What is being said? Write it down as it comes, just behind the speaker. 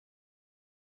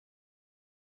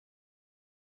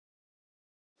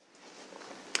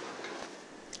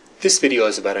This video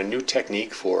is about a new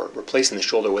technique for replacing the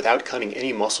shoulder without cutting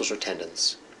any muscles or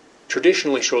tendons.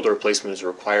 Traditionally, shoulder replacement has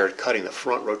required cutting the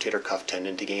front rotator cuff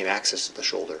tendon to gain access to the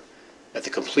shoulder. At the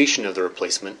completion of the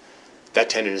replacement, that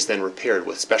tendon is then repaired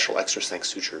with special extra-strength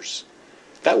sutures.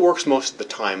 That works most of the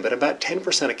time, but about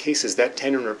 10% of cases that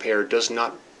tendon repair does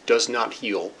not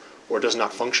heal or does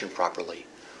not function properly.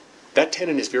 That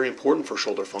tendon is very important for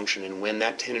shoulder function, and when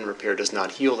that tendon repair does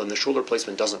not heal, then the shoulder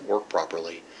replacement doesn't work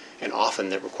properly, and often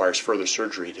that requires further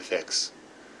surgery to fix.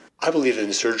 I believe that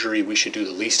in surgery we should do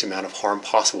the least amount of harm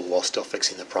possible while still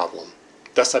fixing the problem.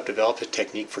 Thus, I've developed a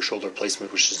technique for shoulder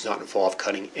replacement which does not involve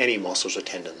cutting any muscles or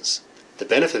tendons. The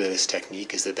benefit of this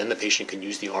technique is that then the patient can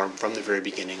use the arm from the very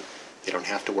beginning. They don't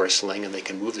have to wear a sling, and they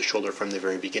can move the shoulder from the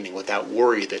very beginning without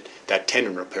worry that that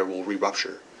tendon repair will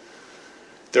re-rupture.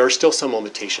 There are still some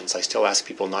limitations. I still ask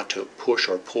people not to push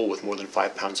or pull with more than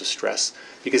 5 pounds of stress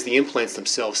because the implants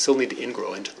themselves still need to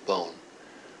ingrow into the bone.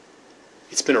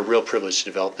 It's been a real privilege to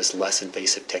develop this less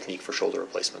invasive technique for shoulder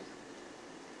replacement.